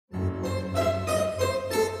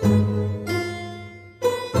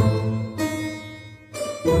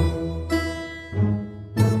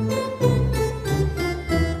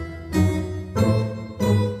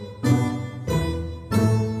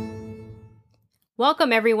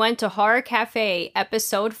Welcome, everyone, to Horror Cafe,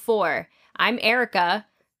 Episode 4. I'm Erica.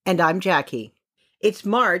 And I'm Jackie. It's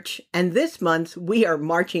March, and this month we are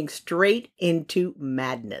marching straight into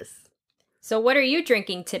madness. So what are you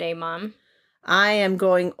drinking today, Mom? I am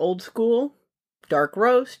going old school, dark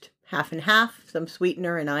roast, half and half, some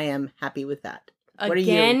sweetener, and I am happy with that.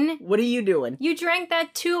 Again? What are you doing? You drank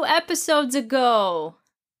that 2 episodes ago.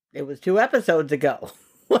 It was 2 episodes ago.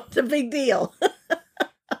 What's the big deal?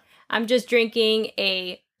 I'm just drinking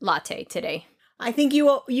a latte today. I think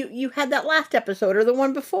you had that last episode or the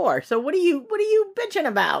one before. So what are you bitching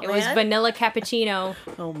about? It was vanilla cappuccino.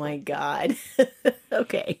 Oh my God.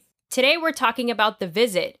 Okay. Today we're talking about The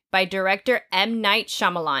Visit by director M. Night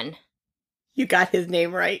Shyamalan. You got his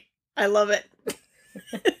name right. I love it.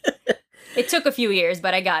 It took a few years,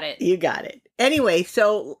 but I got it. You got it. Anyway,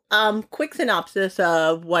 so quick synopsis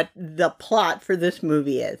of what the plot for this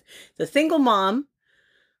movie is. It's a single mom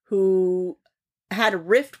who had a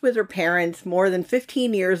rift with her parents more than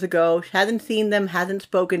 15 years ago. She hasn't seen them, hasn't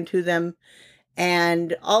spoken to them.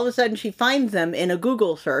 And all of a sudden she finds them in a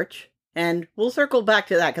Google search. And we'll circle back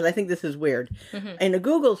to that because I think this is weird. Mm-hmm. In a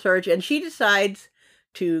Google search, and she decides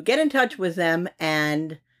to get in touch with them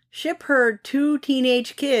and ship her 2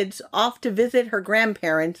 teenage kids off to visit her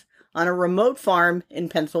grandparents on a remote farm in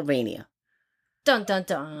Pennsylvania. Dun, dun,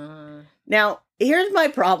 dun. Now, here's my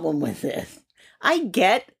problem with this. I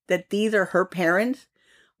get that these are her parents,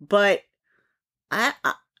 but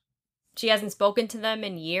she hasn't spoken to them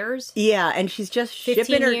in years? Yeah, and she's just 15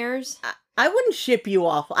 shipping her. years? I wouldn't ship you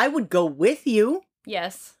off. I would go with you.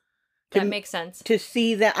 Yes, that makes sense. To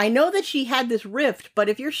see that. I know that she had this rift, but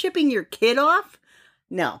if you're shipping your kid off,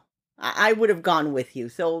 no. I would have gone with you.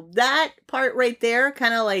 So that part right there,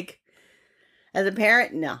 kind of like, as a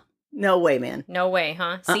parent, no. No way, man. No way,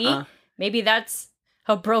 huh? See? Maybe that's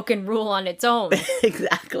a broken rule on its own.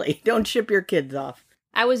 Exactly. Don't ship your kids off.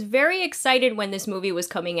 I was very excited when this movie was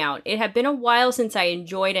coming out. It had been a while since I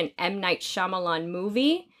enjoyed an M. Night Shyamalan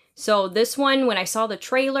movie. So this one, when I saw the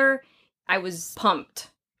trailer, I was pumped.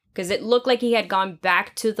 Because it looked like he had gone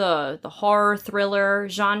back to the horror thriller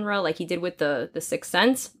genre like he did with the Sixth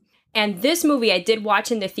Sense. And this movie I did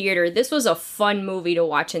watch in the theater. This was a fun movie to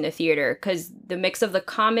watch in the theater because the mix of the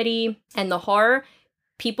comedy and the horror,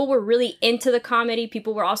 people were really into the comedy.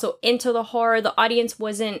 People were also into the horror. The audience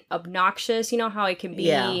wasn't obnoxious. You know how it can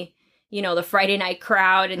be, the Friday night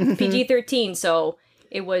crowd and PG-13. So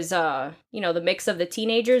it was, the mix of the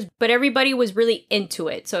teenagers. But everybody was really into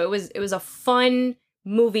it. So it was a fun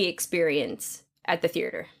movie experience at the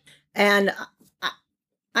theater. And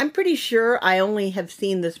I'm pretty sure I only have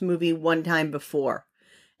seen this movie one time before.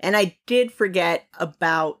 And I did forget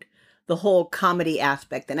about the whole comedy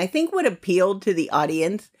aspect. And I think what appealed to the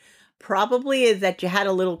audience probably is that you had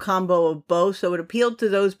a little combo of both. So it appealed to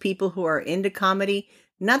those people who are into comedy.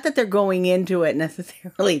 Not that they're going into it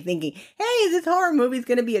necessarily thinking, hey, this horror movie's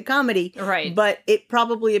going to be a comedy. Right. But it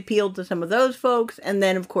probably appealed to some of those folks. And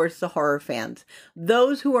then, of course, the horror fans.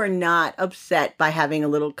 Those who are not upset by having a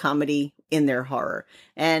little comedy in their horror.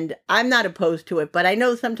 And I'm not opposed to it, but I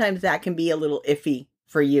know sometimes that can be a little iffy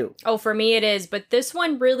for you. Oh, for me it is. But this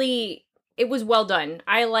one really, it was well done.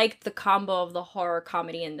 I liked the combo of the horror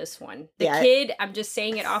comedy in this one. The kid, I'm just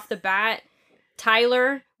saying it off the bat,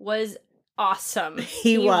 Tyler was awesome.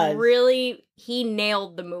 He was. He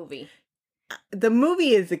nailed the movie. The movie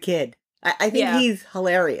is the kid. I think he's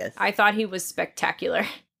hilarious. I thought he was spectacular.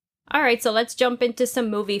 All right, so let's jump into some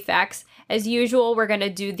movie facts. As usual, we're going to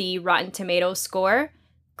do the Rotten Tomatoes score.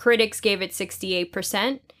 Critics gave it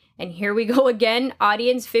 68%. And here we go again,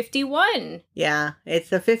 audience 51. Yeah,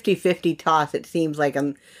 it's a 50-50 toss, it seems like.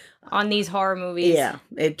 On these horror movies. Yeah,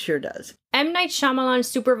 it sure does. M. Night Shyamalan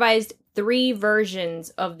supervised 3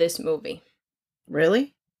 versions of this movie.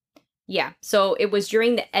 Really? Yeah, so it was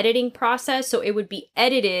during the editing process, so it would be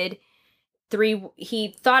edited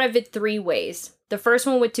he thought of it 3 ways. The first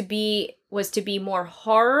one was to be more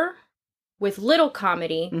horror with little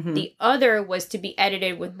comedy. Mm-hmm. The other was to be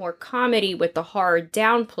edited with more comedy with the horror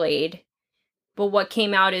downplayed. But what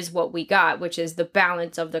came out is what we got, which is the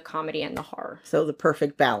balance of the comedy and the horror. So the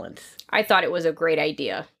perfect balance. I thought it was a great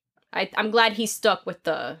idea. I'm glad he stuck with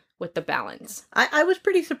the balance. I was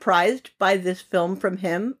pretty surprised by this film from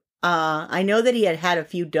him. I know that he had a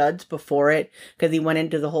few duds before it because he went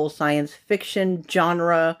into the whole science fiction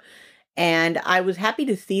genre. And I was happy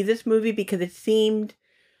to see this movie because it seemed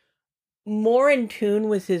more in tune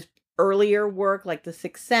with his earlier work, like The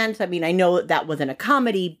Sixth Sense. I mean, I know that wasn't a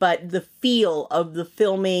comedy, but the feel of the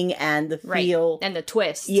filming and the feel... And the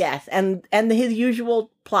twist. Yes, and his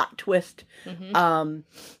usual plot twist. Mm-hmm.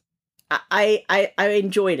 I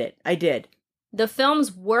enjoyed it. I did. The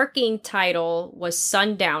film's working title was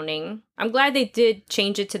Sundowning. I'm glad they did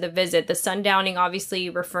change it to The Visit. The Sundowning obviously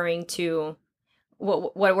referring to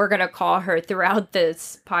what we're going to call her throughout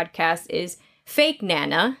this podcast is fake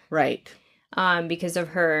Nana. Right. Because of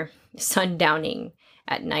her sundowning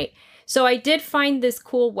at night. So I did find this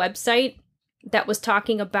cool website that was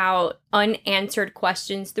talking about unanswered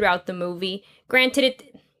questions throughout the movie. Granted, at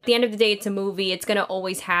the end of the day, it's a movie. It's going to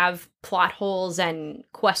always have plot holes and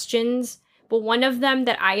questions. But one of them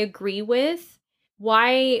that I agree with,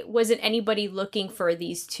 why wasn't anybody looking for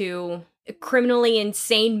these two criminally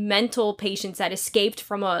insane mental patients that escaped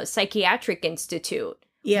from a psychiatric institute?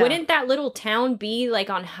 Yeah. Wouldn't that little town be like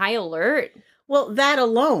on high alert? Well, that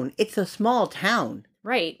alone, it's a small town.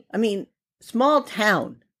 Right. I mean, small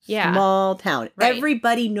town. Yeah. Small town. Right.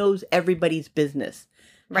 Everybody knows everybody's business.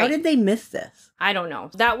 Right. How did they miss this? I don't know.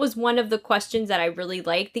 That was one of the questions that I really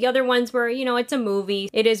liked. The other ones were, it's a movie.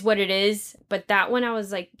 It is what it is. But that one, I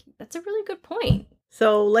was like, that's a really good point.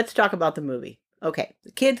 So let's talk about the movie. Okay.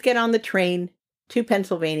 The kids get on the train to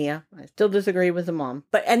Pennsylvania. I still disagree with the mom.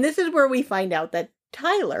 And this is where we find out that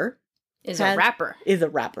Tyler is a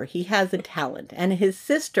rapper. He has a talent. And his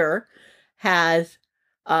sister has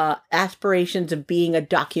aspirations of being a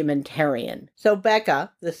documentarian. So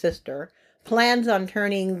Becca, the sister, plans on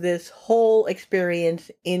turning this whole experience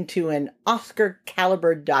into an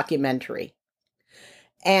Oscar-caliber documentary.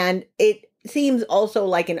 And it seems also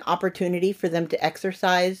like an opportunity for them to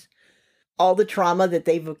exercise all the trauma that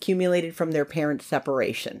they've accumulated from their parents'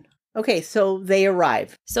 separation. Okay, so they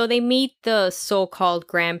arrive. So they meet the so-called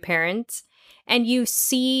grandparents, and you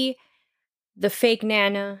see the fake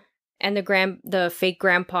Nana and the fake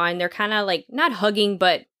grandpa, and they're kind of like not hugging,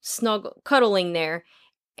 but cuddling there.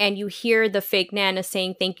 And you hear the fake Nana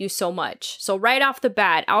saying, "Thank you so much." So right off the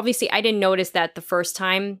bat, obviously I didn't notice that the first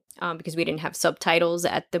time because we didn't have subtitles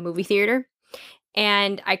at the movie theater.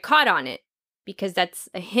 And I caught on it because that's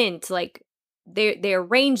a hint. Like they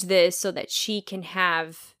arranged this so that she can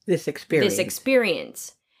have this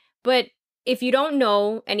experience. But if you don't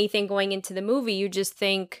know anything going into the movie, you just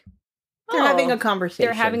think, they're having a conversation.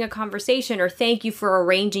 They're having a conversation, or thank you for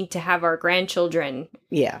arranging to have our grandchildren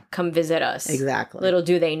come visit us. Exactly. Little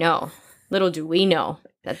do they know. Little do we know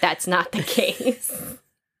that that's not the case.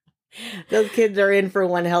 Those kids are in for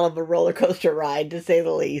one hell of a roller coaster ride, to say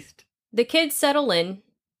the least. The kids settle in.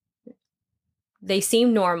 They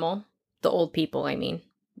seem normal. The old people, I mean.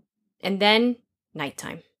 And then,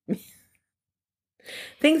 nighttime.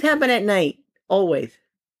 Things happen at night. Always.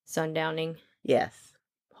 Sundowning. Yes.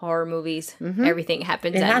 Horror movies. Mm-hmm. Everything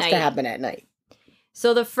happens at night. It has to happen at night.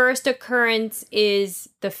 So the first occurrence is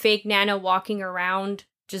the fake Nana walking around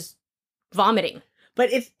just vomiting. But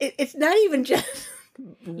it's not even just...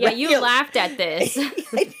 Yeah, you laughed at this.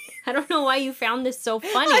 I don't know why you found this so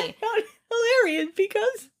funny. I found it hilarious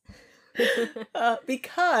because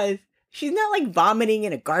she's not like vomiting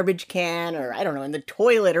in a garbage can or, I don't know, in the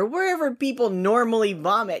toilet or wherever people normally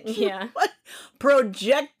vomit. Yeah.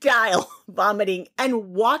 Projectile vomiting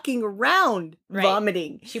and walking around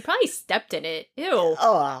vomiting. She probably stepped in it. Ew.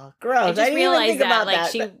 Oh, gross. I just realized that.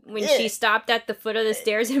 Like, she stopped at the foot of the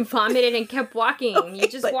stairs and vomited and kept walking. Okay, you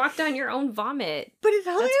just walked on your own vomit. But it's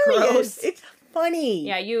hilarious. It's funny.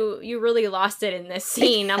 Yeah, you really lost it in this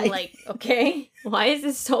scene. I'm like, okay, why is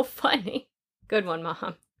this so funny? Good one,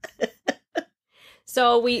 Mom.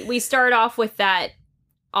 So we start off with that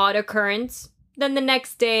odd occurrence. Then the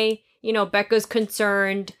next day, Becca's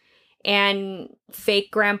concerned, and fake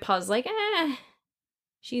grandpa's like,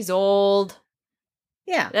 she's old.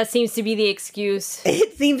 Yeah. That seems to be the excuse.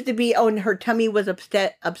 It seems to be, and her tummy was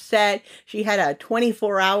upset. She had a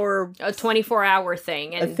 24-hour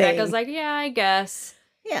thing. And Becca's like, yeah, I guess.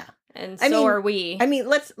 Yeah. And so are we. I mean,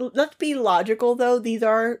 let's be logical, though. These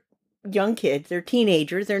are young kids. They're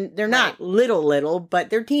teenagers. They're not little, but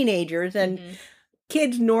they're teenagers. And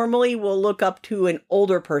kids normally will look up to an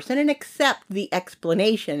older person and accept the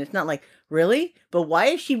explanation. It's not like, really? But why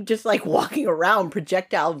is she just like walking around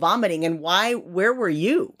projectile vomiting? And where were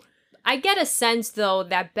you? I get a sense, though,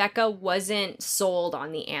 that Becca wasn't sold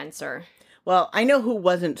on the answer. Well, I know who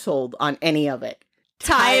wasn't sold on any of it.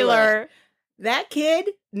 Tyler. That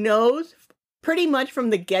kid knows pretty much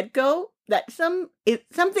from the get-go that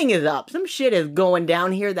something is up. Some shit is going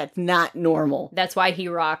down here that's not normal. That's why he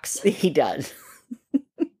rocks. He does.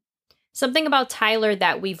 Something about Tyler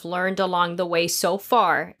that we've learned along the way so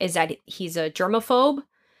far is that he's a germaphobe.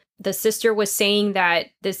 The sister was saying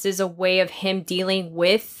that this is a way of him dealing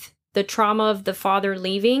with the trauma of the father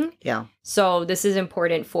leaving. Yeah. So this is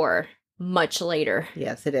important for much later.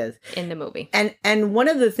 Yes, it is. In the movie. And one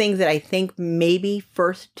of the things that I think maybe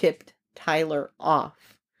first tipped Tyler off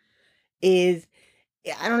is,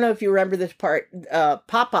 I don't know if you remember this part,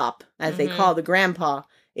 Pop-Pop, as they call the grandpa,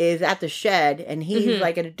 is at the shed, and he's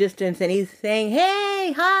like at a distance, and he's saying,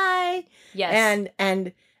 "Hey, hi." Yes.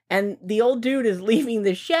 And the old dude is leaving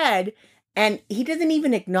the shed, and he doesn't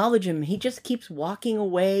even acknowledge him. He just keeps walking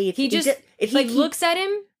away. He looks at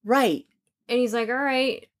him. Right. And he's like, all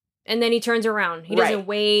right. And then he turns around. He doesn't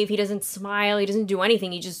wave. He doesn't smile. He doesn't do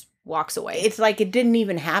anything. He just walks away. It's like it didn't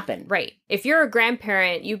even happen. Right. If you're a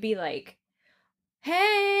grandparent, you'd be like,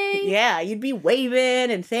 hey. Yeah, you'd be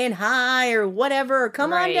waving and saying hi or whatever, or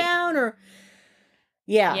come on down, or...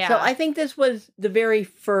 Yeah, so I think this was the very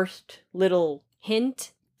first little...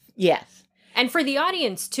 hint? Yes. And for the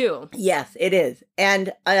audience, too. Yes, it is.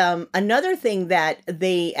 And another thing that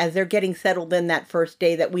as they're getting settled in that first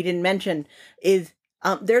day that we didn't mention is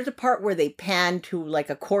there's a part where they pan to like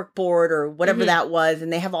a cork board or whatever that was,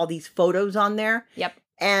 and they have all these photos on there. Yep.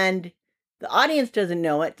 And the audience doesn't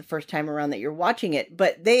know it the first time around that you're watching it,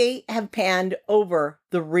 but they have panned over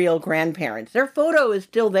the real grandparents. Their photo is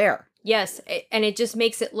still there. Yes, and it just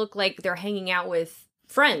makes it look like they're hanging out with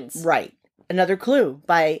friends. Right. Another Clue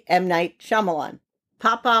by M. Night Shyamalan.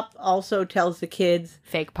 Pop-Pop also tells the kids...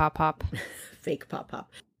 Fake Pop-Pop. Fake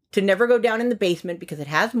Pop-Pop. To never go down in the basement because it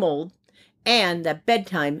has mold, and that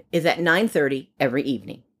bedtime is at 9:30 every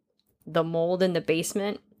evening. The mold in the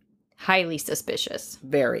basement? Highly suspicious.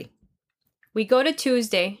 Very. We go to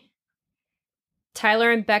Tuesday.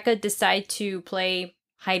 Tyler and Becca decide to play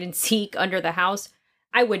hide and seek under the house.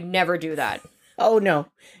 I would never do that. Oh, no.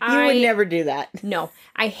 You would never do that. No.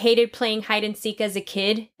 I hated playing hide and seek as a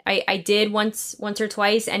kid. I did once or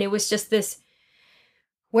twice, and it was just this,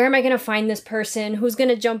 where am I going to find this person? Who's going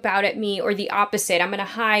to jump out at me? Or the opposite. I'm going to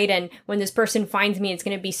hide, and when this person finds me, it's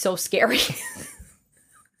going to be so scary.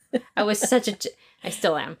 I was I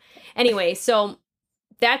still am. Anyway, so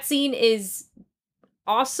that scene is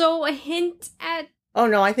also a hint at... Oh,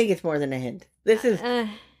 no, I think it's more than a hint. This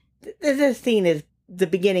scene is the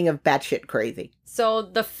beginning of batshit crazy. So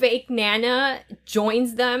the fake Nana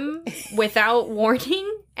joins them without warning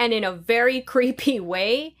and in a very creepy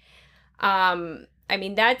way. I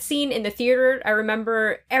mean, that scene in the theater, I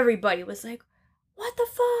remember everybody was like, what the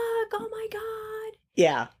fuck? Oh my God.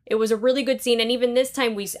 Yeah. It was a really good scene. And even this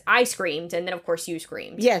time I screamed. And then of course you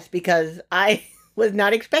screamed. Yes, because I was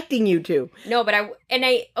not expecting you to. No, but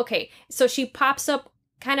okay. So she pops up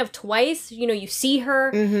kind of twice, you see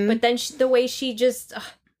her, but then the way she just,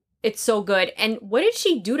 it's so good. And what did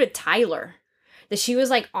she do to Tyler? That she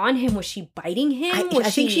was like on him. Was she biting him? I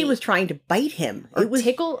think she was trying to bite him. Or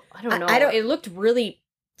tickle? I don't know. It looked really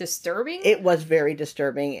disturbing. It was very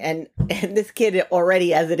disturbing. And this kid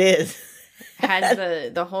already, as it is,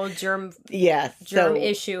 has the whole germ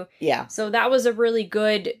issue. Yeah. So that was a really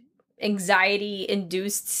good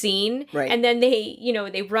anxiety-induced scene. Right. And then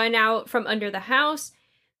they run out from under the house.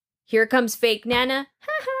 Here comes fake Nana.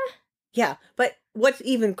 Yeah, but what's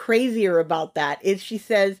even crazier about that is she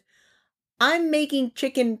says, I'm making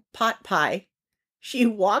chicken pot pie. She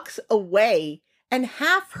walks away and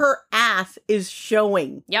half her ass is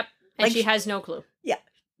showing. Yep, and she has no clue. Yeah,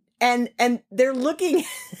 and they're looking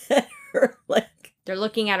at her like... They're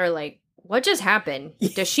looking at her like, what just happened?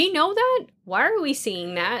 Does she know that? Why are we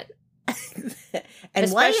seeing that? And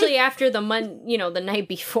especially after the night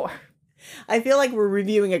before. I feel like we're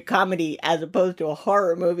reviewing a comedy as opposed to a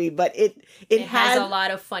horror movie, but it has a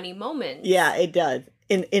lot of funny moments. Yeah, it does.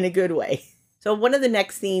 In a good way. So one of the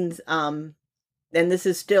next scenes, and this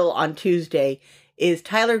is still on Tuesday, is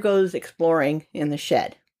Tyler goes exploring in the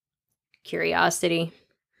shed. Curiosity.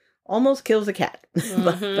 Almost kills a cat,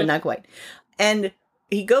 but not quite. And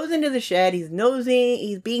he goes into the shed, he's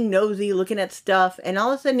being nosy, looking at stuff, and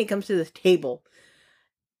all of a sudden he comes to this table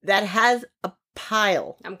that has a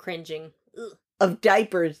pile. I'm cringing. Of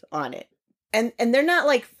diapers on it. And they're not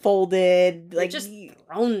like folded. They're just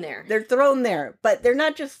thrown there. They're thrown there. But they're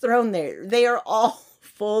not just thrown there. They are all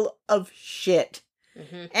full of shit.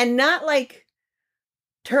 And not like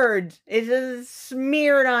turds. It's just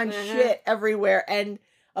smeared on shit everywhere. And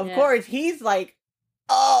of course, he's like,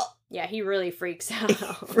 oh. Yeah, he really freaks out.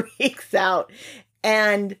 Freaks out.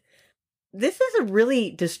 And this is a really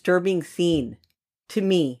disturbing scene. To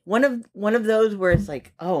me, one of those where it's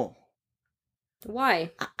like, oh,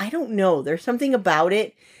 why? I don't know. There's something about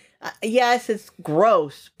it. Yes, it's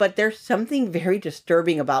gross, but there's something very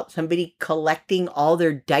disturbing about somebody collecting all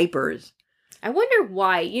their diapers. I wonder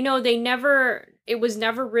why. It was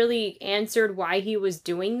never really answered why he was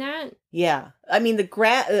doing that. Yeah. I mean,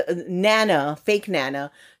 the Nana, fake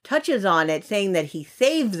Nana, touches on it saying that he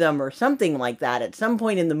saved them or something like that at some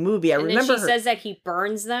point in the movie. I remember she says that he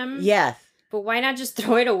burns them. Yes. But why not just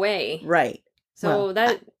throw it away? Right. So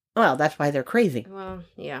Well, that's why they're crazy. Well,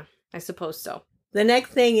 yeah, I suppose so. The next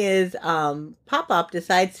thing is Pop-Up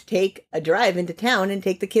decides to take a drive into town and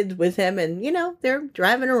take the kids with him. And, they're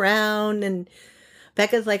driving around. And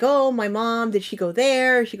Becca's like, oh, my mom, did she go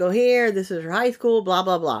there? She go here? This is her high school, blah,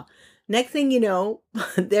 blah, blah. Next thing you know,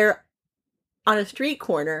 they're on a street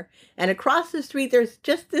corner. And across the street, there's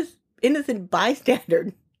just this innocent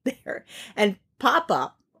bystander there. And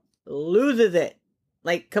Pop-Up loses it.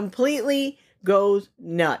 Like, completely goes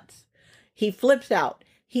nuts. He flips out.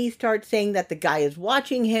 He starts saying that the guy is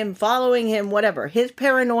watching him, following him, whatever. His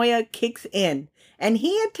paranoia kicks in, and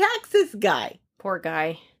he attacks this guy. Poor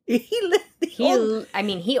guy. He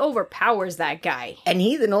overpowers that guy. And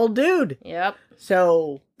he's an old dude. Yep.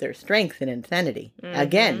 So there's strength in insanity. Mm-hmm.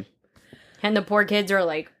 Again. And the poor kids are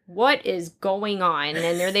like, what is going on?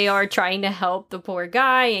 And there they are trying to help the poor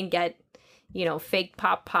guy and get, fake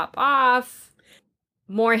pop off.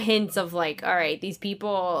 More hints of like, all right, these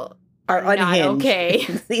people are unhinged. Not okay.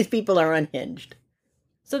 These people are unhinged.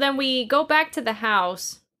 So then we go back to the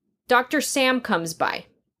house. Dr. Sam comes by.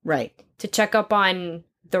 Right. To check up on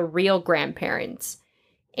the real grandparents.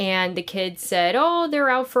 And the kids said, oh, they're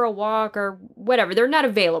out for a walk or whatever. They're not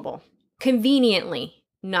available. Conveniently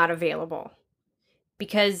not available.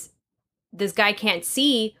 Because this guy can't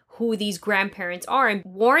see who these grandparents are and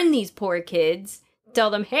warn these poor kids. Tell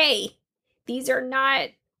them, hey, these are not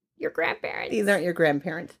your grandparents. These aren't your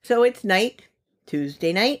grandparents. So it's night,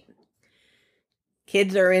 Tuesday night.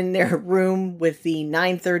 Kids are in their room with the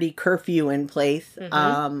 9:30 curfew in place.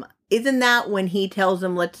 Mm-hmm. Isn't that when he tells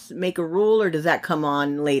them, let's make a rule, or does that come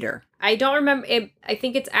on later? I don't remember. I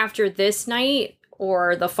think it's after this night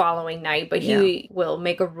or the following night, but he will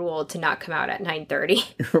make a rule to not come out at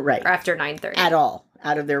 9:30. Right. Or after 9:30. At all.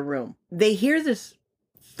 Out of their room. They hear this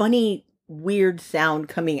funny, weird sound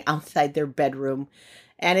coming outside their bedroom.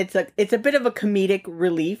 And it's a bit of a comedic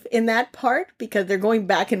relief in that part because they're going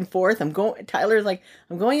back and forth. Tyler's like,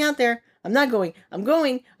 I'm going out there. I'm not going. I'm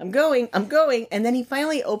going. And then he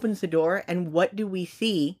finally opens the door. And what do we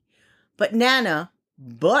see? But Nana,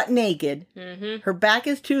 butt naked, her back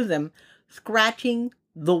is to them, scratching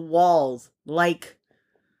the walls like,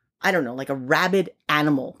 I don't know, like a rabid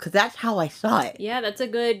animal. Because that's how I saw it. Yeah, that's a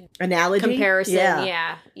good analogy. Comparison.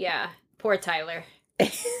 Yeah. Poor Tyler.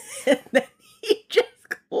 And then he just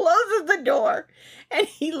closes the door and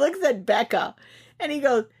he looks at Becca and he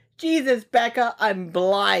goes, Jesus, Becca, I'm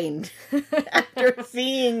blind. After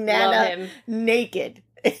seeing Nana naked.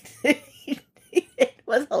 It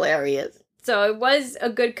was hilarious. So it was a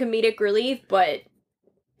good comedic relief, but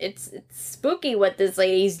it's spooky what this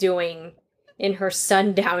lady's doing in her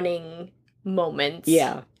sundowning moments.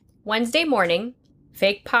 Yeah. Wednesday morning,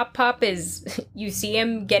 fake Pop is, you see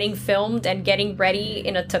him getting filmed and getting ready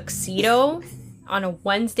in a tuxedo on a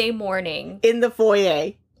Wednesday morning. In the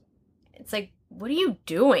foyer. It's like, what are you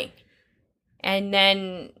doing? And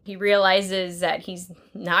then he realizes that he's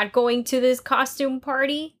not going to this costume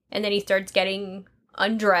party. And then he starts getting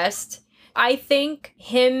undressed. I think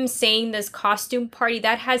him saying this costume party,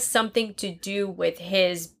 that has something to do with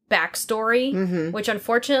his backstory, which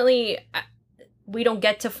unfortunately we don't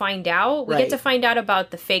get to find out. We get to find out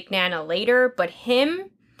about the fake Nana later, but him,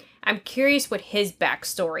 I'm curious what his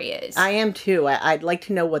backstory is. I am too. I'd like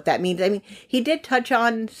to know what that means. I mean, he did touch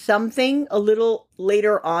on something a little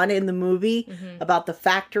later on in the movie about the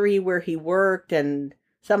factory where he worked and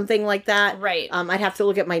something like that. Right. I'd have to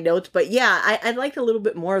look at my notes. But yeah, I'd like a little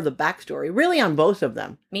bit more of the backstory, really on both of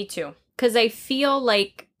them. Me too. Because I feel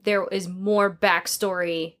like there is more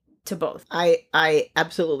backstory to both. I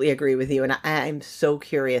absolutely agree with you. And I'm so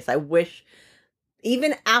curious. I wish,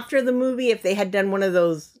 even after the movie, if they had done one of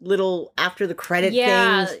those little after the credit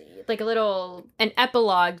things. Like an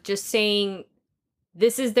epilogue just saying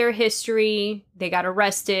this is their history. They got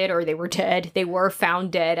arrested or they were dead. They were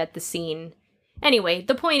found dead at the scene. Anyway,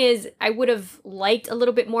 the point is, I would have liked a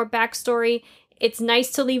little bit more backstory. It's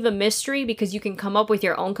nice to leave a mystery because you can come up with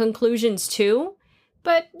your own conclusions too.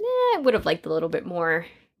 But I would have liked a little bit more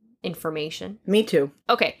information. Me too.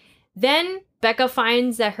 Okay. Then Becca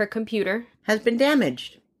finds that her computer has been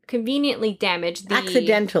damaged. Conveniently damaged.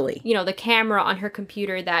 Accidentally. The camera on her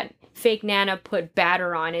computer that fake Nana put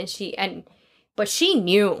batter on, but she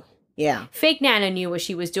knew. Yeah. Fake Nana knew what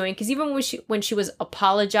she was doing because even when she was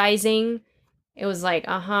apologizing, it was like,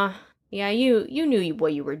 yeah, you knew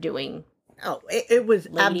what you were doing. Oh, it was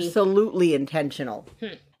lady. Absolutely intentional.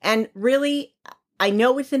 And really, I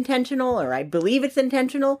know it's intentional, or I believe it's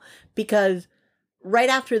intentional, because right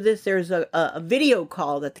after this, there's a video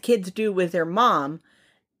call that the kids do with their mom.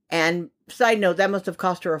 And side note, that must have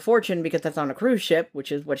cost her a fortune because that's on a cruise ship,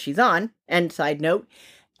 which is what she's on. And side note.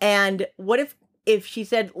 And what if if she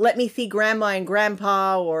said, let me see grandma and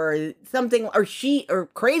grandpa or something, or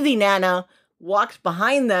crazy Nana walks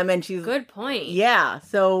behind them and she's... Good point. Yeah,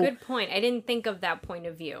 so... Good point. I didn't think of that point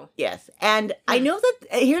of view. Yes, and I know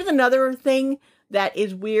that... Here's another thing that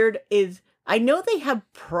is weird is I know they have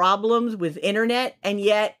problems with internet, and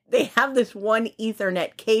yet they have this one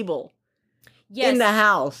Ethernet cable in the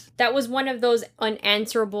house. That was one of those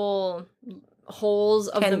unanswerable holes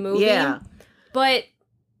of the movie. Yeah. But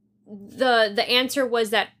the answer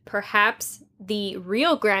was that perhaps the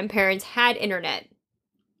real grandparents had internet.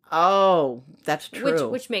 Oh, that's true.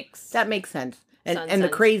 Which makes... That makes sense. And sense. the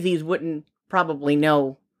crazies wouldn't probably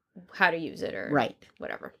know how to use it or right.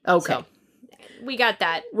 Whatever. Okay. So, we got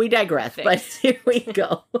that. We digress, but here we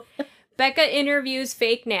go. Becca interviews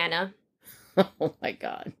fake Nana. Oh my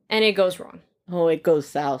God. And it goes wrong. Oh, it goes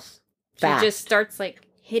south fast. She just starts like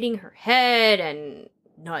hitting her head and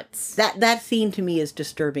nuts. That scene to me is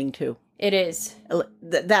disturbing too. It is.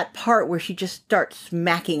 That part where she just starts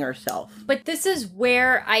smacking herself. But this is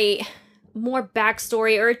where more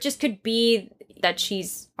backstory, or it just could be that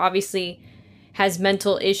she's obviously has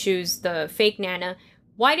mental issues, the fake Nana.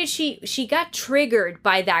 Why did she got triggered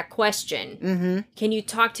by that question? Mm-hmm. Can you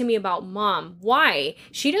talk to me about mom? Why?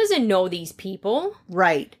 She doesn't know these people.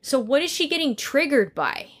 Right. So what is she getting triggered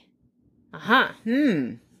by? Uh-huh.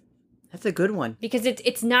 That's a good one. Because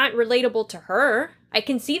it's not relatable to her. I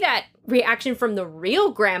can see that reaction from the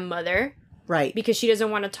real grandmother. Right. Because she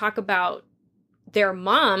doesn't want to talk about their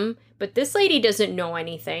mom, but this lady doesn't know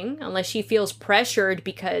anything unless she feels pressured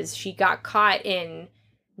because she got caught in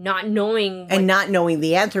not knowing. And not knowing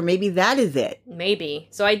the answer. Maybe that is it. Maybe.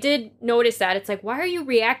 So I did notice that. It's like, why are you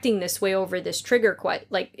reacting this way over this trigger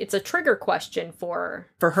like, it's a trigger question for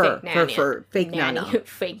her. Fake Nana. For fake Nana.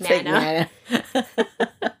 Fake Nana.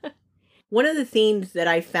 One of the scenes that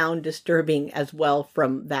I found disturbing as well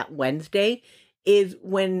from that Wednesday is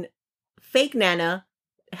when fake Nana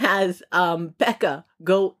has Becca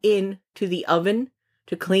go into the oven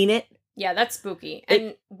to clean it. Yeah, that's spooky.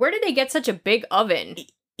 And where did they get such a big oven?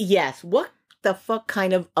 Yes. What the fuck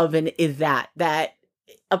kind of oven is that? That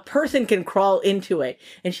a person can crawl into it.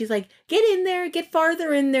 And she's like, get in there, get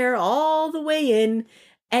farther in there, all the way in.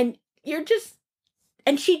 And you're just...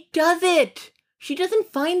 And she does it. She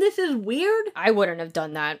doesn't find this as weird. I wouldn't have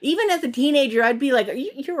done that. Even as a teenager, I'd be like,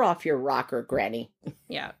 you're off your rocker, Granny.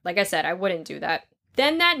 Yeah, like I said, I wouldn't do that.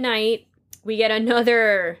 Then that night, we get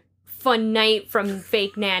another fun night from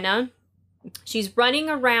fake Nana. She's running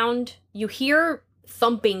around. You hear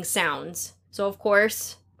thumping sounds. So, of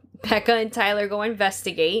course, Becca and Tyler go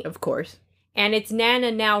investigate. Of course. And it's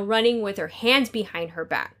Nana now running with her hands behind her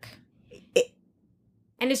back.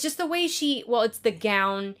 And it's just the way it's the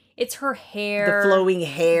gown, it's her hair. The flowing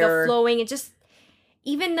hair. It just,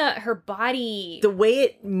 even her body. The way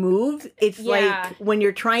it moves, it's like when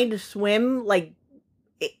you're trying to swim, like,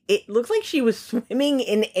 it looks like she was swimming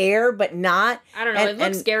in air, but not. I don't know, it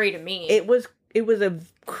looks scary to me. It was a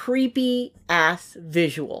creepy ass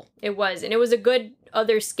visual. It was, and it was a good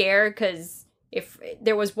other scare, because if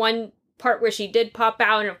there was one part where she did pop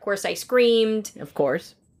out, and of course I screamed. Of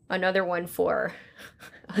course. Another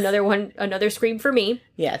scream for me.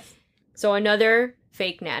 Yes. So another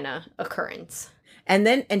fake Nana occurrence.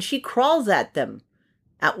 And she crawls at them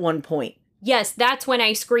at one point. Yes, that's when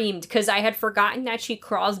I screamed, because I had forgotten that she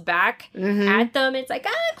crawls back at them. It's like,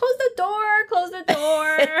 close the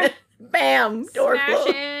door. Bam, door Smash closed.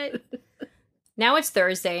 it. Now it's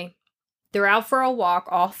Thursday. They're out for a walk,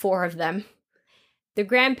 all four of them. The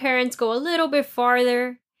grandparents go a little bit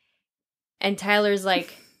farther, and Tyler's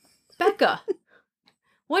like, Becca,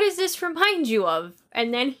 what does this remind you of?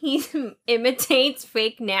 And then he imitates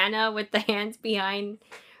fake Nana with the hands behind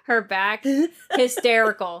her back.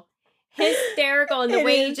 Hysterical. And the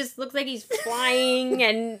way he just looks like he's flying,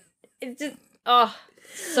 and it's just,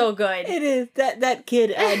 so good. It is. That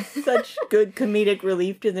kid adds such good comedic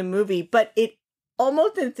relief to the movie, but it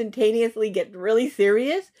almost instantaneously gets really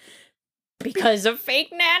serious. Because of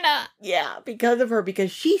fake Nana. Yeah, because of her,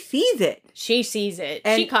 because she sees it. She sees it.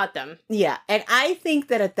 And, she caught them. Yeah, and I think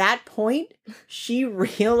that at that point, she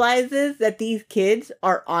realizes that these kids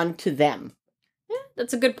are onto them. Yeah,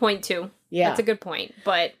 that's a good point, too. Yeah. That's a good point,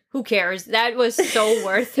 but who cares? That was so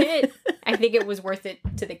worth it. I think it was worth it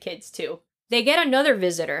to the kids, too. They get another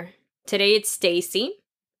visitor. Today it's Stacy.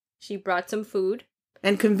 She brought some food.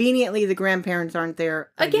 And conveniently, the grandparents aren't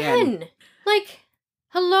there again. Like,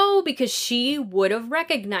 hello, because she would have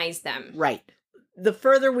recognized them. Right. The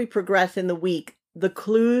further we progress in the week, the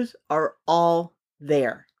clues are all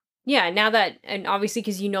there. Yeah, now that, and obviously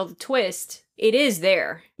because you know the twist, it is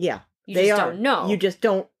there. Yeah. You just don't know. You just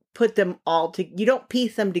don't put them all you don't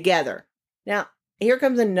piece them together. Now, here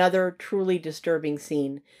comes another truly disturbing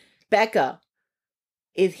scene. Becca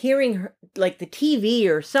is hearing her, like the TV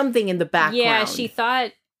or something in the background. Yeah, she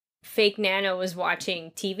thought fake Nana was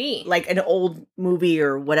watching TV. Like an old movie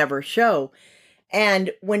or whatever show.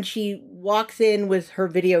 And when she walks in with her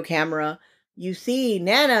video camera, you see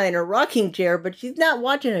Nana in a rocking chair, but she's not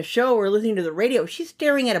watching a show or listening to the radio. She's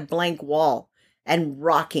staring at a blank wall and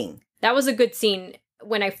rocking. That was a good scene.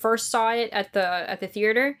 When I first saw it at the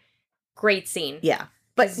theater, great scene. Yeah.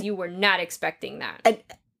 But you were not expecting that.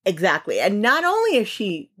 Exactly. And not only is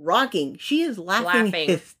she rocking, she is laughing.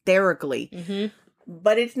 Hysterically. Mm-hmm.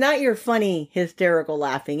 But it's not your funny, hysterical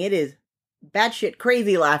laughing. It is batshit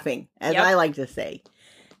crazy laughing, as I like to say.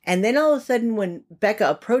 And then all of a sudden, when Becca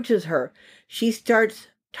approaches her, she starts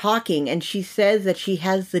talking and she says that she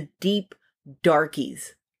has the deep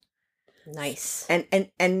darkies. Nice. And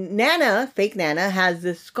Nana, fake Nana, has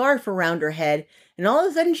this scarf around her head. And all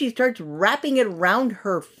of a sudden, she starts wrapping it around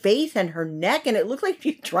her face and her neck. And it looks like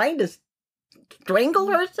she's trying to strangle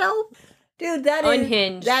herself. Dude, that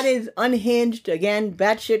is unhinged. Again,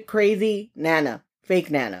 batshit crazy Nana. Fake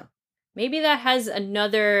Nana. Maybe that has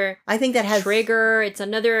another I think that has trigger. It's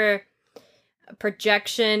another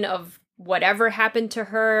projection of whatever happened to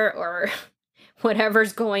her or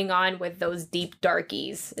whatever's going on with those deep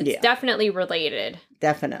darkies. It's definitely related.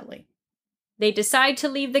 Definitely. They decide to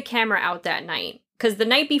leave the camera out that night. Because the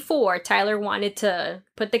night before, Tyler wanted to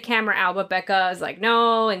put the camera out, but Becca was like,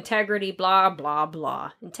 no, integrity, blah, blah,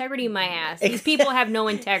 blah. Integrity, my ass. These people have no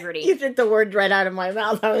integrity. You took the words right out of my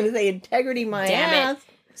mouth. I was going to say integrity, my ass. Damn it.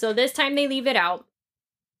 So this time they leave it out.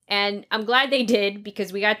 And I'm glad they did,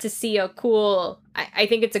 because we got to see a cool, I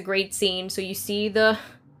think it's a great scene. So you see the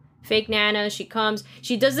fake Nana, she comes,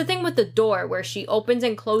 she does the thing with the door where she opens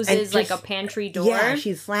and closes like a pantry door. Yeah,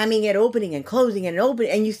 she's slamming it, opening and closing and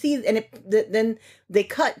opening. And you see, and then they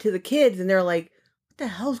cut to the kids and they're like, what the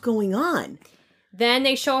hell's going on? Then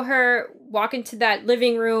they show her walk into that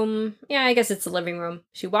living room. Yeah, I guess it's the living room.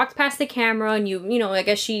 She walks past the camera and you know, I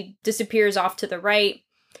guess she disappears off to the right.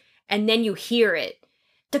 And then you hear it.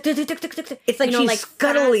 It's like she's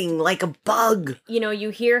scuttling like a bug. You know,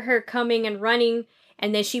 you hear her coming and running.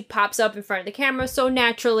 And then she pops up in front of the camera so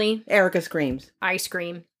naturally. Erica screams. I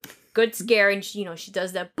scream. Good scare. And, she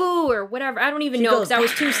does that boo or whatever. I don't even know because I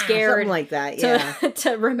was too scared. Something like that, yeah.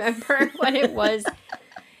 to remember what it was.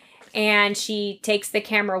 And she takes the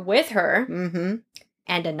camera with her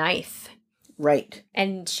and a knife. Right.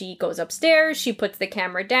 And she goes upstairs. She puts the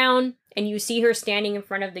camera down. And you see her standing in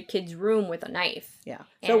front of the kid's room with a knife. Yeah.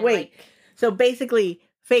 So wait. So basically,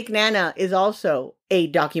 fake Nana is also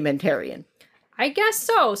a documentarian. I guess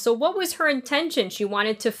so. So what was her intention? She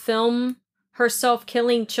wanted to film herself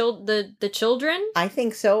killing the children? I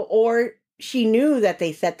think so. Or she knew that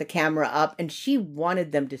they set the camera up and she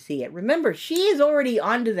wanted them to see it. Remember, she is already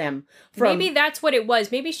onto them. Maybe that's what it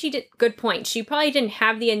was. Maybe she did. Good point. She probably didn't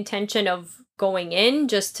have the intention of going in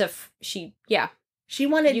just to... She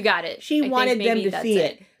wanted... You got it. She wanted them to see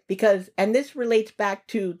it. Because, and this relates back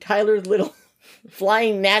to Tyler's little...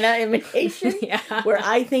 flying Nana imitation, where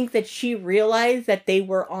I think that she realized that they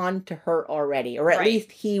were on to her already, or at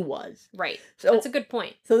least he was. Right. So that's a good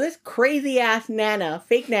point. So this crazy ass Nana,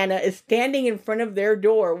 fake Nana, is standing in front of their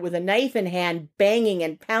door with a knife in hand, banging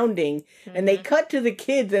and pounding, and they cut to the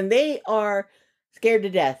kids, and they are scared to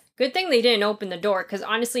death. Good thing they didn't open the door, because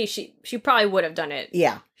honestly, she probably would have done it.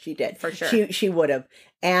 Yeah, she did. For sure. She would have.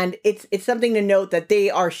 And it's something to note that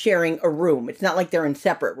they are sharing a room. It's not like they're in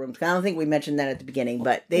separate rooms. I don't think we mentioned that at the beginning,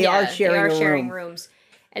 but they are sharing rooms.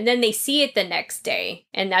 And then they see it the next day,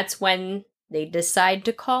 and that's when they decide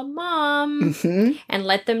to call mom and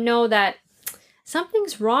let them know that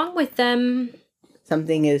something's wrong with them.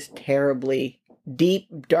 Something is terribly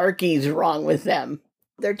deep darkies wrong with them.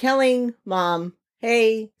 They're telling mom,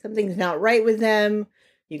 hey, something's not right with them.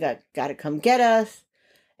 You got to come get us.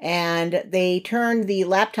 And they turn the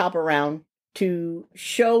laptop around to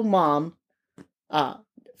show mom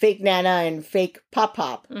fake Nana and fake Pop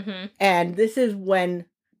Pop. And this is when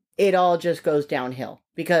it all just goes downhill.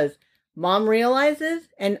 Because mom realizes,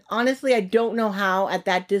 and honestly, I don't know how at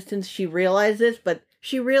that distance she realizes, but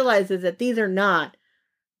she realizes that these are not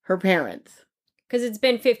her parents. Because it's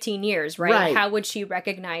been 15 years, right? How would she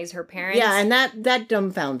recognize her parents? Yeah, and that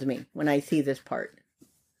dumbfounds me when I see this part.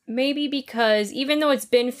 Maybe because even though it's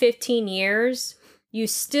been 15 years, you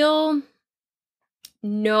still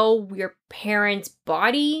know your parents'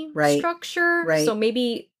 body structure. Right. So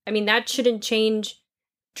maybe, I mean, that shouldn't change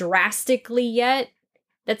drastically yet.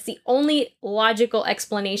 That's the only logical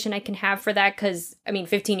explanation I can have for that because, I mean,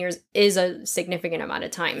 15 years is a significant amount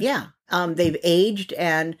of time. Yeah. They've aged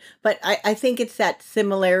but I think it's that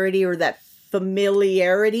similarity or that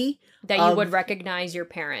familiarity. That you would recognize your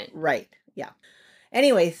parent. Right. Yeah.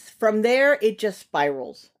 Anyways, from there, it just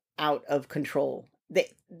spirals out of control.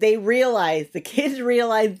 They realize, the kids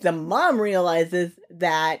realize, the mom realizes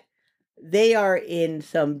that they are in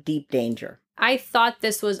some deep danger. I thought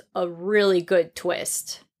this was a really good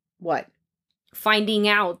twist. What? Finding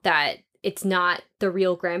out that it's not the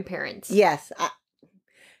real grandparents. Yes.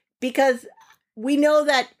 Because we know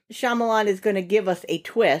that Shyamalan is going to give us a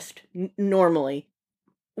twist, normally.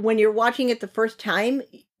 When you're watching it the first time,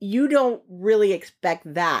 you don't really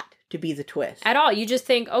expect that to be the twist. At all. You just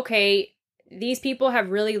think, okay, these people have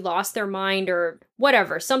really lost their mind or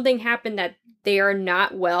whatever. Something happened that they are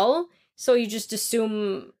not well. So you just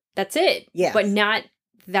assume that's it. Yes. But not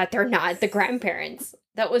that they're not the grandparents.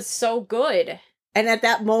 That was so good. And at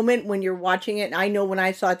that moment when you're watching it, and I know when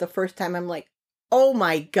I saw it the first time, I'm like, oh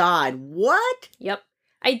my God, what? Yep.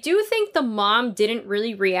 I do think the mom didn't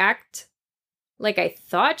really react like I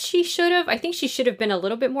thought she should have. I think she should have been a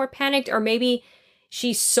little bit more panicked, or maybe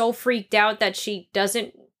she's so freaked out that she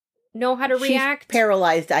doesn't know how to react. She's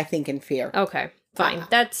paralyzed, I think, in fear. Okay, fine.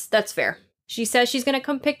 That's fair. She says she's going to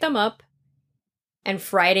come pick them up, and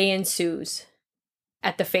Friday ensues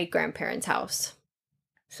at the fake grandparents' house.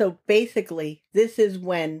 So basically, this is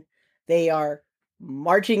when they are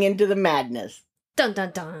marching into the madness. Dun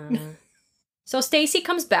dun dun. So Stacy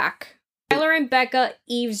comes back. Tyler and Becca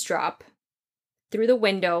eavesdrop through the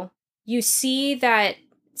window. You see that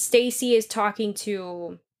Stacy is talking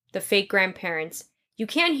to the fake grandparents. You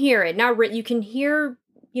can't hear it. You can hear,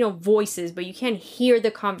 voices, but you can't hear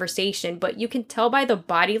the conversation. But you can tell by the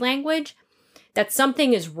body language that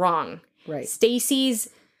something is wrong. Right. Stacy's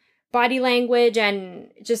body language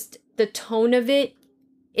and just the tone of it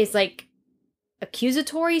is like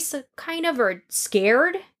accusatory, kind of, or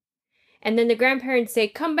scared. And then the grandparents say,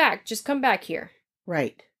 come back, just come back here.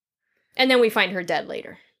 Right. And then we find her dead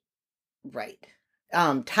later. Right.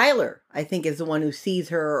 Tyler, I think, is the one who sees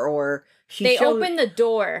her, or they open the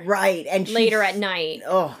door. Right. And later at night.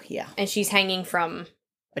 Oh, yeah. And she's hanging from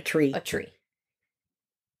a tree.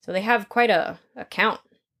 So they have quite a count.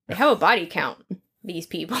 They have a body count, these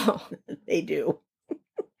people. They do.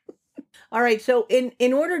 All right. So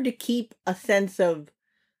in order to keep a sense of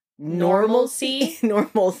normalcy,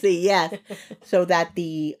 yes, so that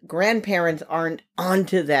the grandparents aren't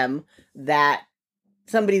onto them, that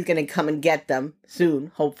somebody's going to come and get them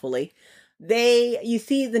soon, hopefully. You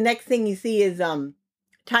see, the next thing you see is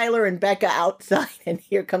Tyler and Becca outside, and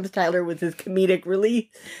here comes Tyler with his comedic relief,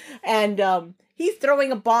 and he's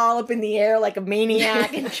throwing a ball up in the air like a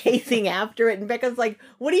maniac and chasing after it, and Becca's like,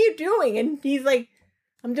 "What are you doing?" And he's like,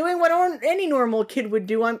 "I'm doing what any normal kid would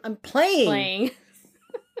do. I'm playing."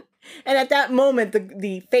 And at that moment,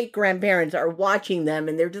 the fake grandparents are watching them,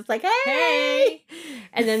 and they're just like, "Hey!"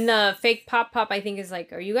 And then the fake pop, I think, is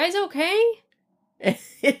like, "Are you guys okay?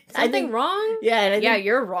 Something wrong?" Yeah, yeah,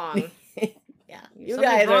 you're wrong. Yeah, you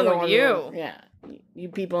guys are wrong with you. Yeah, you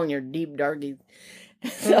people in your deep darkies.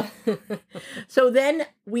 So then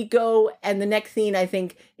we go, and the next scene, I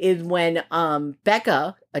think, is when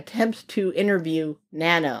Becca attempts to interview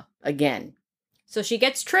Nana again. So she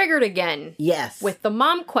gets triggered again. Yes. With the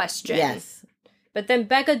mom question. Yes. But then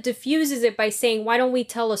Becca diffuses it by saying, why don't we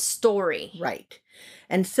tell a story? Right.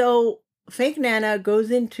 And so fake Nana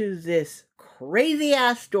goes into this crazy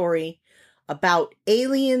ass story about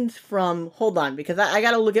aliens from, hold on, because I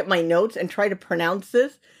got to look at my notes and try to pronounce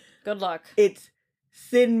this. Good luck. It's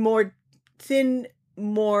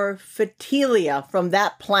Sinmorphilia from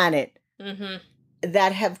that planet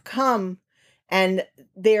that have come, and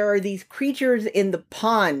there are these creatures in the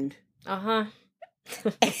pond. Uh-huh.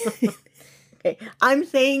 Okay, I'm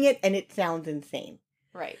saying it and it sounds insane.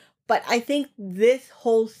 Right. But I think this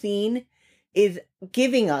whole scene is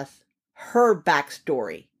giving us her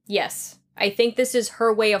backstory. Yes. I think this is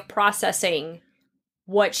her way of processing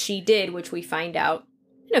what she did, which we find out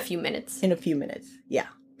in a few minutes. Yeah.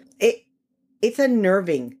 It's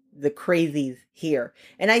unnerving, the crazies here.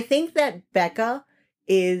 And I think that Becca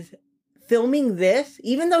is filming this,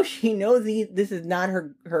 even though she knows this is not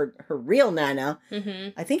her real Nana.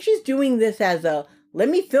 I think she's doing this as let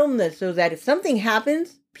me film this so that if something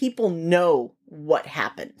happens, people know what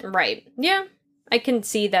happened. Right. Yeah. I can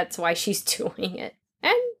see that's why she's doing it.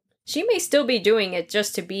 And she may still be doing it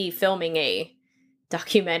just to be filming a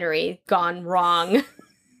documentary gone wrong.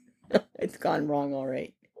 It's gone wrong, all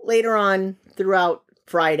right. Later on, throughout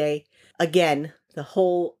Friday, again, the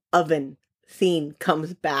whole oven scene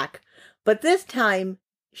comes back. But this time,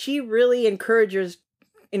 she really encourages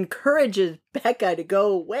Becca to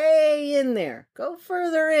go way in there. Go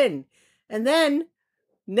further in. And then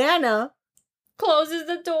Nana closes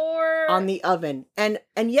the door on the oven. And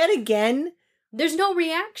yet again, there's no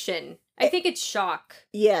reaction. I think it's shock.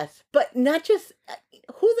 Yes, but not just...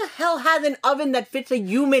 Who the hell has an oven that fits a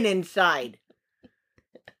human inside?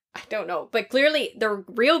 I don't know. But clearly, the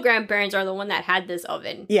real grandparents are the one that had this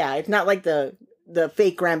oven. Yeah, it's not like the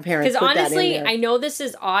fake grandparents Because put honestly, that in there. I know this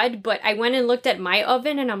is odd, but I went and looked at my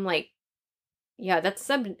oven and I'm like, yeah, that's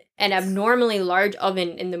an abnormally large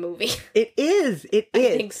oven in the movie. It is. It I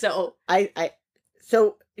is. think so.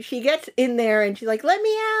 So she gets in there and she's like, let me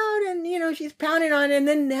out. And, she's pounding on it. And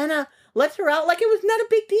then Nana lets her out like it was not a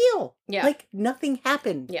big deal. Yeah. Like nothing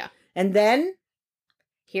happened. Yeah. And then...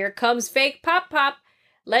 Here comes fake Pop.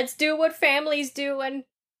 Let's do what families do and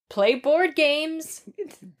play board games.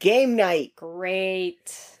 It's game night.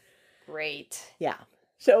 Great. Yeah.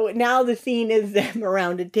 So now the scene is them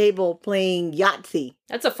around a table playing Yahtzee.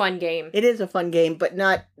 That's a fun game. It is a fun game, but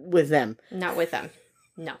not with them. Not with them.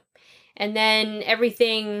 No. And then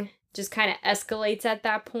everything just kind of escalates at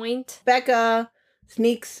that point. Becca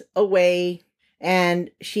sneaks away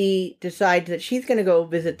and she decides that she's going to go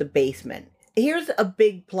visit the basement. Here's a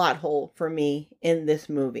big plot hole for me in this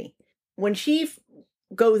movie. When she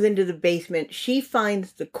goes into the basement, she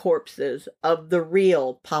finds the corpses of the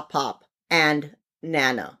real Pop and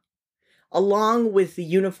Nana, along with the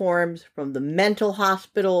uniforms from the mental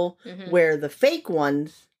hospital, where the fake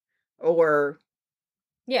ones, or...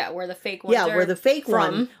 Yeah, where the fake ones are where the fake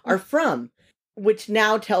ones are from, which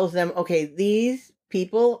now tells them, okay, these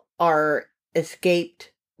people are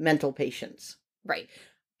escaped mental patients. Right.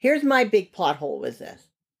 Here's my big plot hole with this.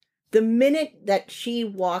 The minute that she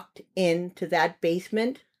walked into that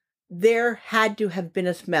basement, there had to have been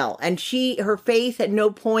a smell. And her face at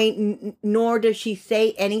no point, nor does she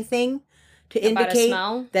say anything to indicate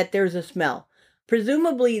that there's a smell.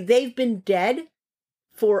 Presumably, they've been dead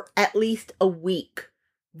for at least a week.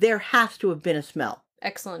 There has to have been a smell.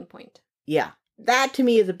 Excellent point. Yeah. That to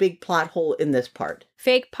me is a big plot hole in this part.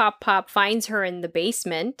 Fake Pop finds her in the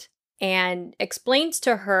basement and explains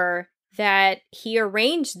to her that he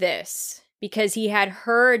arranged this because he had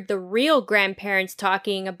heard the real grandparents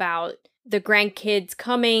talking about the grandkids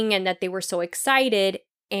coming and that they were so excited.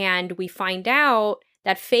 And we find out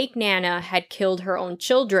that fake Nana had killed her own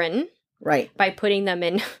children. Right. By putting them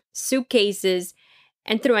in suitcases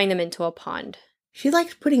and throwing them into a pond. She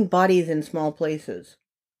likes putting bodies in small places.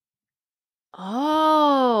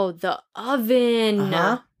 Oh, the oven.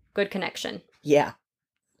 Uh-huh. Good connection. Yeah.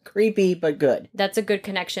 Creepy, but good. That's a good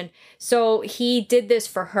connection. So he did this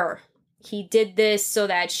for her. He did this so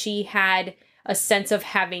that she had a sense of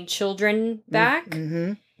having children back.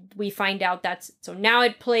 Mm-hmm. We find out so now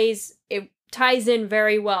it ties in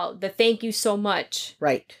very well. The thank you so much.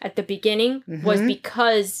 Right. At the beginning was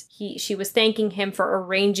because she was thanking him for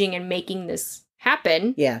arranging and making this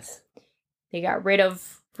happen. Yes. They got rid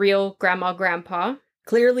of real grandma, grandpa.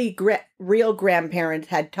 Clearly, real grandparents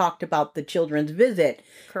had talked about the children's visit.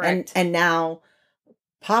 Correct. And now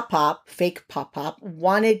fake Pop,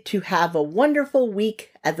 wanted to have a wonderful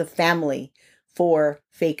week as a family for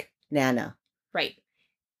fake Nana. Right.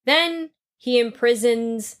 Then he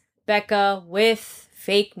imprisons Becca with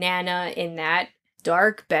fake Nana in that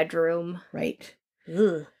dark bedroom. Right.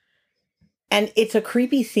 Ugh. And it's a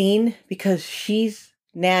creepy scene because fake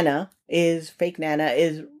Nana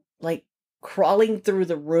is like crawling through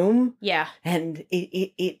the room. Yeah. And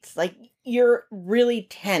it's like you're really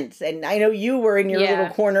tense. And I know you were in your little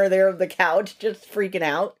corner there of the couch just freaking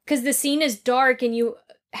out. Because the scene is dark and you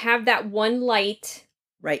have that one light.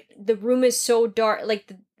 Right. The room is so dark.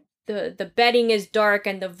 Like the bedding is dark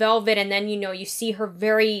and the velvet. And then, you see her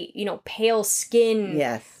very, pale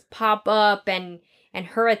skin pop up and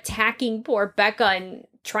her attacking poor Becca and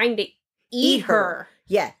trying to eat her.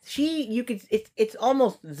 Yes, it's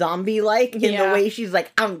almost zombie-like in the way she's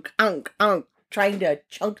like, unk, trying to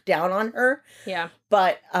chunk down on her. Yeah.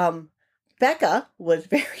 But Becca was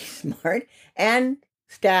very smart and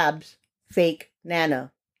stabs fake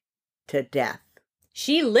Nana to death.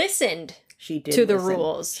 She listened to the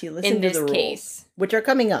rules. She listened in to this the rules, case. Which are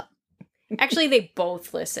coming up. Actually, they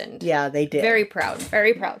both listened. Yeah, they did. Very proud.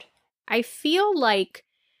 Very proud. I feel like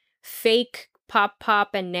fake Pop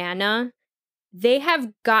and Nana, they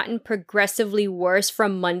have gotten progressively worse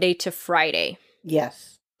from Monday to Friday.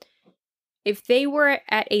 Yes. If they were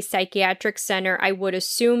at a psychiatric center, I would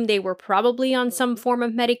assume they were probably on some form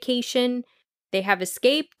of medication. They have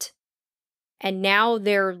escaped, and now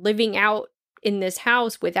they're living out in this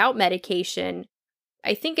house without medication.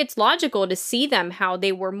 I think it's logical to see them how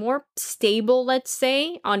they were more stable, let's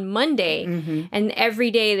say, on Monday. Mm-hmm. And every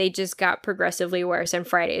day they just got progressively worse. And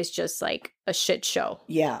Friday is just like a shit show.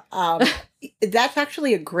 Yeah. That's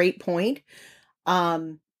actually a great point.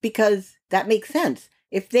 Because that makes sense.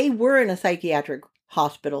 If they were in a psychiatric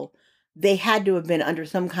hospital, they had to have been under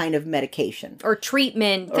some kind of medication. Or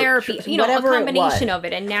treatment, Or therapy, a whatever it combination was. of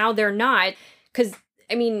it. And now they're not. Because,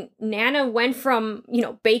 I mean, Nana went from,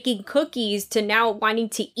 baking cookies to now wanting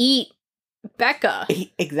to eat Becca.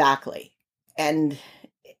 Exactly. And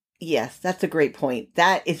yes, that's a great point.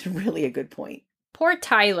 That is really a good point. Poor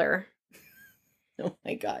Tyler. Oh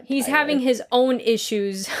my God. He's Tyler. having his own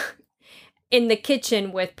issues in the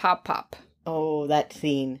kitchen with Pop Pop. Oh, that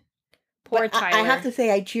scene. Poor But Tyler. I have to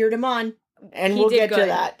say, I cheered him on. And He we'll did get to good.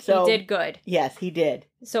 that. So He did good. Yes, he did.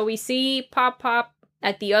 So we see Pop Pop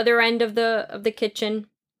at the other end of the kitchen,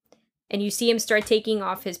 and you see him start taking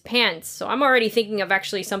off his pants. So I'm already thinking of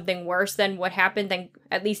actually something worse than what happened. Then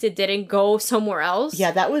at least it didn't go somewhere else.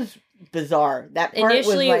 Yeah, that was bizarre. That part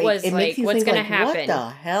Initially, was it was it makes like, you what's think, gonna like, happen? What the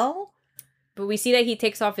hell? But we see that he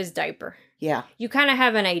takes off his diaper. Yeah. You kind of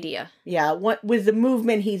have an idea. Yeah, what with the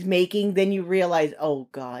movement he's making, then you realize, oh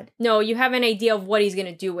God. No, you have an idea of what he's going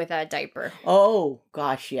to do with that diaper. Oh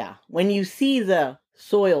gosh, yeah. When you see the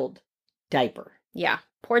soiled diaper. Yeah.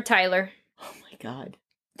 Poor Tyler. Oh my God.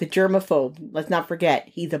 The germaphobe. Let's not forget,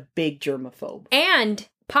 he's a big germaphobe. And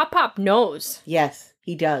Pop Pop knows. Yes,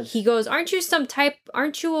 he does. He goes, aren't you of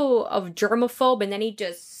germaphobe? And then he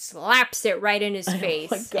just slaps it right in his Oh my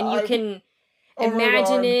face. And God. you can Oh my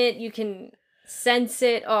imagine God. it. You can sense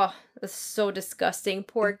it. Oh, that's so disgusting.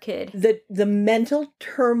 Poor kid. The mental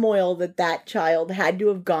turmoil that child had to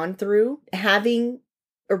have gone through, having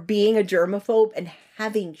or being a germaphobe and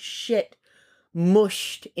having shit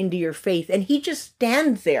mushed into your face, and he just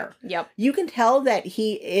stands there. Yep. You can tell that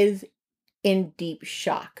he is in deep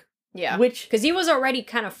shock. Yeah. Which, Because he was already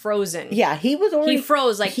kind of frozen. yeah, he was already... He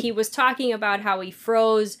froze. Like, he was talking about how he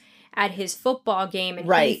froze at his football game, and he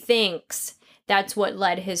Right. thinks that's what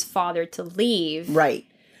led his father to leave. Right.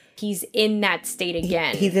 He's in that state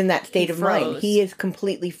again. He's in that state He of mind. froze. He is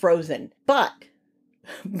completely frozen. But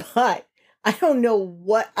I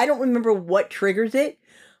don't remember what triggers it,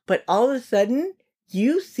 but all of a sudden,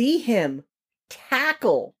 you see him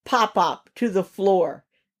tackle Pop to the floor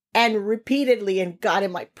and repeatedly, and God,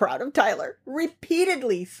 am I proud of Tyler,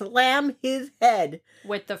 repeatedly slam his head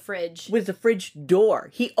With the fridge. with the fridge door.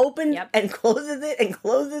 He opens Yep. and closes it and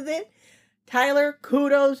closes it. Tyler,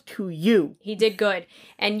 kudos to you. He did good.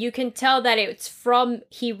 And you can tell that it's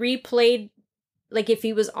he replayed, like if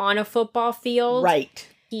he was on a football field. Right.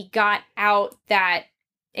 He got out that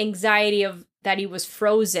anxiety of that he was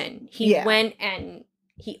frozen. He Yeah. went and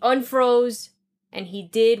he unfroze, and he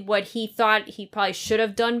did what he thought he probably should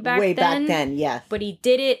have done Way back then, yes. But he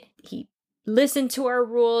did it. He listened to our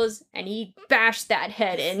rules, and he bashed that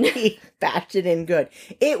head in. He bashed it in good.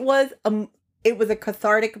 It was a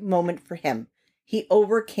cathartic moment for him. He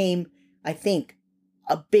overcame, I think,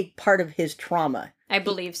 a big part of his trauma. I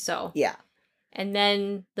believe so. Yeah. And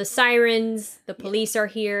then the sirens, the police are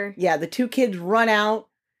here. Yeah, the two kids run out.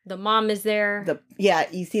 The mom is there.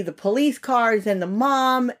 You see the police cars and the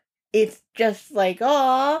mom. It's just like,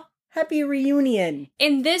 aw, happy reunion.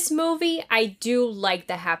 In this movie, I do like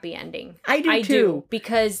the happy ending. I do too.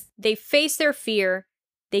 Because they faced their fear.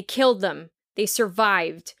 They killed them. They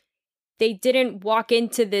survived. They didn't walk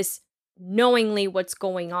into this knowingly what's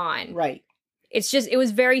going on. Right. It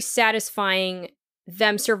was very satisfying,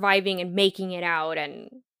 them surviving and making it out, and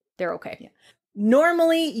they're okay. Yeah.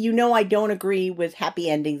 Normally, I don't agree with happy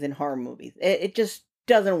endings in horror movies. It just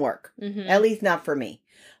doesn't work. Mm-hmm. At least not for me.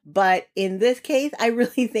 But in this case, I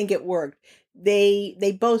really think it worked.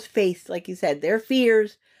 They both faced, like you said, their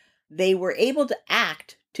fears. They were able to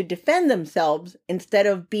act to defend themselves instead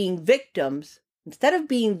of being victims. Instead of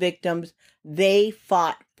being victims, they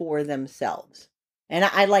fought for themselves. And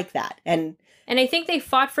I like that. And I think they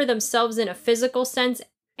fought for themselves in a physical sense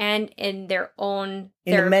and in their own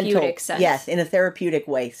in a therapeutic mental sense. Yes, in a therapeutic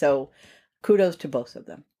way. So kudos to both of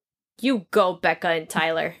them. You go, Becca and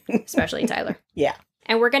Tyler. Especially Tyler. Yeah.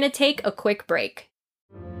 And we're going to take a quick break.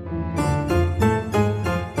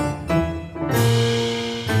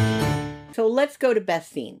 So let's go to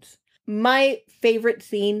best scenes. My favorite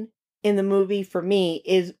scene in the movie for me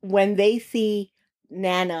is when they see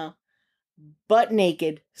Nana butt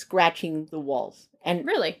naked scratching the walls. And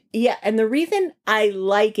Really? yeah, and the reason I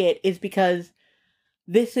like it is because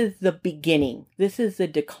this is the beginning. This is the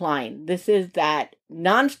decline. This is that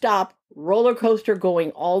nonstop roller coaster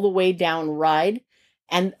going all the way down ride.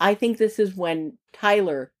 And I think this is when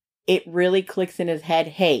Tyler, it really clicks in his head,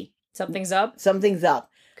 hey, Something's up? something's up.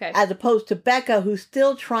 Okay. As opposed to Becca, who's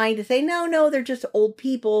still trying to say, no, they're just old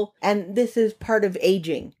people. And this is part of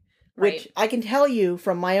aging. Which Right. I can tell you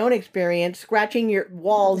from my own experience, scratching your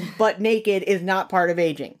walls butt naked is not part of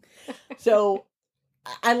aging. So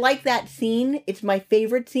I like that scene. It's my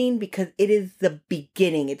favorite scene because it is the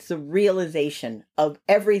beginning. It's the realization of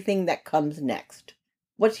everything that comes next.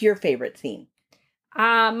 What's your favorite scene?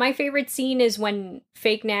 My favorite scene is when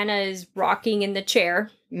fake Nana is rocking in the chair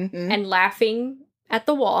and laughing at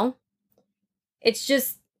the wall. It's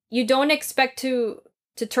just, you don't expect to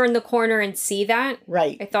turn the corner and see that.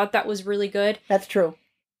 Right. I thought that was really good. That's true.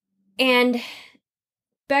 And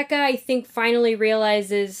Becca, I think, finally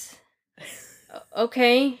realizes,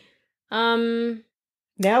 okay, now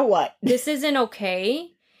what? this isn't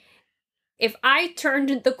okay. If I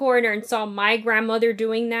turned the corner and saw my grandmother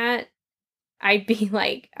doing that, I'd be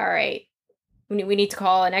like, all right, we need to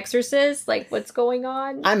call an exorcist. Like, what's going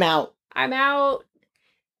on? I'm out. I'm out.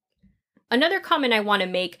 Another comment I want to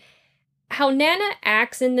make, how Nana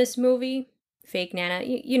acts in this movie, fake Nana,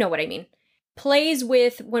 you know what I mean, plays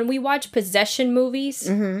with, when we watch possession movies,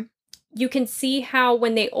 you can see how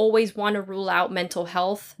when they always want to rule out mental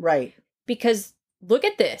health. Right. Because look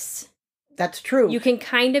at this. That's true. You can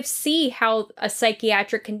kind of see how a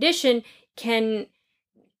psychiatric condition can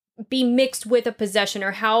be mixed with a possession,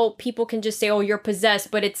 or how people can just say, oh, you're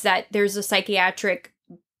possessed, but it's that there's a psychiatric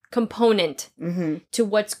component to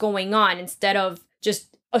what's going on, instead of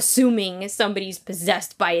just assuming somebody's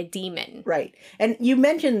possessed by a demon. Right. And you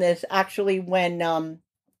mentioned this actually when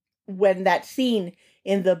that scene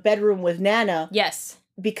in the bedroom with Nana. Yes.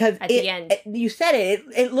 Because at the end, you said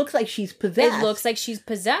it looks like she's possessed. It looks like she's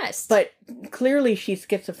possessed. But clearly she's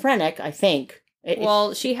schizophrenic, I think.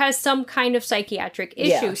 Well, she has some kind of psychiatric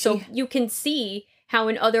issue. Yeah, so you can see how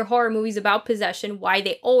in other horror movies about possession, why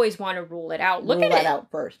they always want to rule it out. Look at it. Rule it out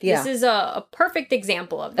first. Yeah. This is a perfect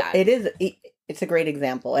example of that. It is. It's a great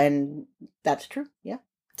example. And that's true. Yeah.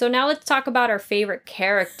 So now let's talk about our favorite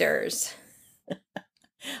characters.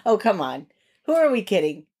 Oh, come on. Who are we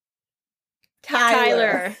kidding?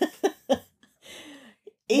 Tyler.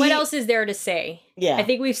 What else is there to say? Yeah. I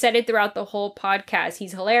think we've said it throughout the whole podcast.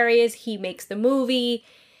 He's hilarious. He makes the movie.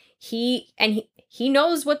 He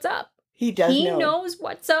knows what's up. He does know. He knows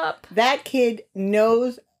what's up. That kid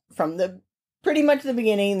knows from pretty much the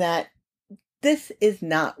beginning that this is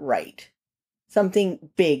not right.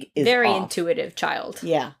 Something big is very off. Intuitive child.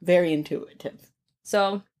 Yeah, very intuitive.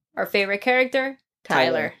 So, our favorite character?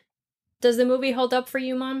 Tyler. Does the movie hold up for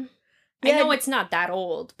you, Mom? Yeah, I know it's not that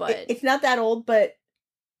old, but... It's not that old, but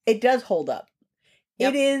it does hold up.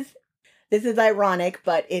 Yep. It is... This is ironic,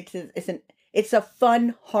 but it's a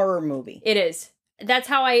fun horror movie. It is. That's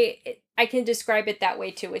how I can describe it that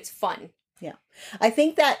way, too. It's fun. Yeah. I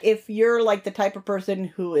think that if you're like the type of person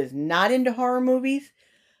who is not into horror movies...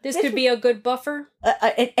 This could be a good buffer.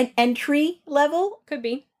 An entry level? Could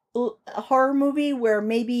be. A horror movie where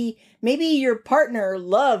maybe your partner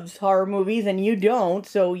loves horror movies and you don't,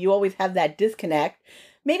 so you always have that disconnect.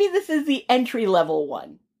 Maybe this is the entry level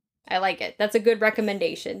one. I like it. That's a good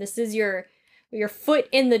recommendation. This is your foot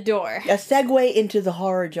in the door. A segue into the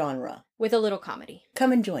horror genre. With a little comedy.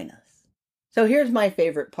 Come and join us. So here's my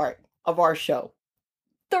favorite part of our show.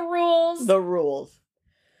 The rules. The rules.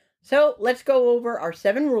 So let's go over our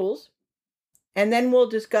 7 rules, and then we'll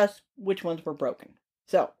discuss which ones were broken.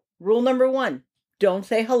 So, rule number 1, don't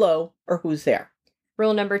say hello or who's there.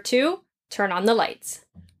 Rule number 2, turn on the lights.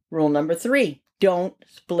 Rule number 3, don't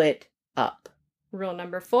split up. Rule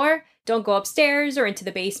number 4, don't go upstairs or into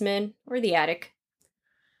the basement or the attic.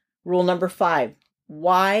 Rule number 5,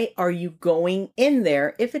 why are you going in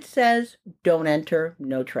there if it says don't enter,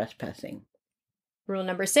 no trespassing? Rule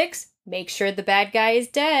number 6, make sure the bad guy is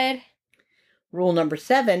dead. Rule number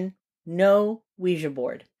 7, no Ouija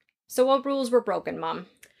board. So what rules were broken, Mom?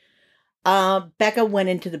 Becca went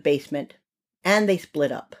into the basement, and they split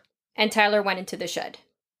up. And Tyler went into the shed.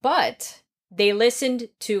 But they listened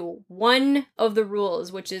to one of the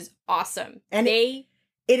rules, which is awesome. And it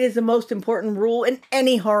is the most important rule in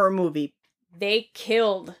any horror movie. They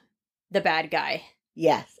killed the bad guy.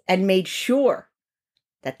 Yes, and made sure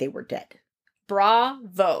that they were dead.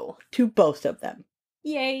 Bravo. To both of them.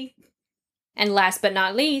 Yay. And last but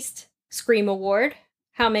not least, Scream Award.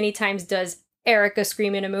 How many times does Erica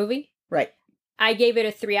scream in a movie? Right. I gave it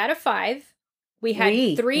a 3 out of 5. We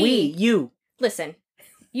had 3. You. Listen,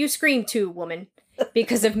 you screamed too, woman,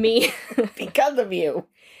 because of me. Because of you.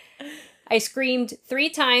 I screamed 3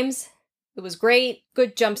 times. It was great.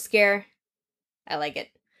 Good jump scare. I like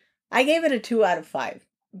it. I gave it a 2 out of 5.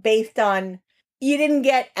 Based on... You didn't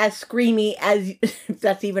get as screamy as, if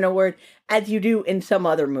that's even a word, as you do in some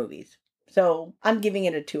other movies. So I'm giving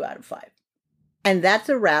it a 2 out of 5. And that's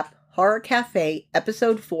a wrap. Horror Cafe,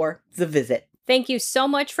 Episode 4, The Visit. Thank you so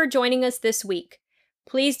much for joining us this week.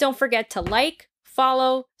 Please don't forget to like,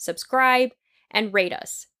 follow, subscribe, and rate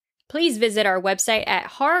us. Please visit our website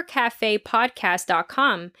at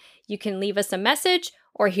horrorcafepodcast.com. You can leave us a message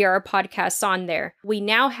or hear our podcasts on there. We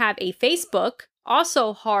now have a Facebook,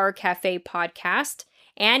 also Horror Cafe Podcast,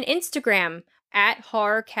 and Instagram at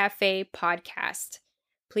Horror Cafe Podcast.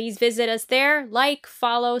 Please visit us there, like,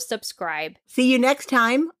 follow, subscribe. See you next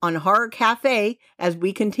time on Horror Cafe as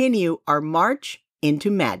we continue our march into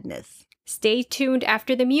madness. Stay tuned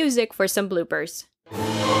after the music for some bloopers.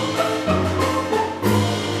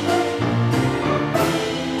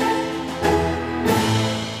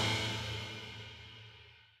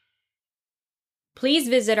 Please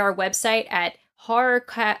visit our website at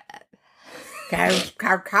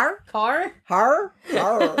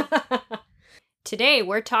Today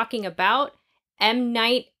we're talking about M.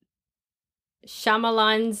 Night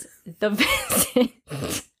Shyamalan's The Visit.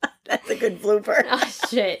 That's a good blooper. Oh,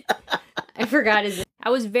 shit. I forgot his name.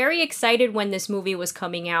 I was very excited when this movie was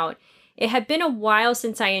coming out. It had been a while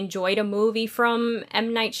since I enjoyed a movie from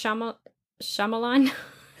M. Night Shyamalan.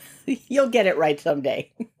 You'll get it right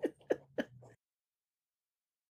someday.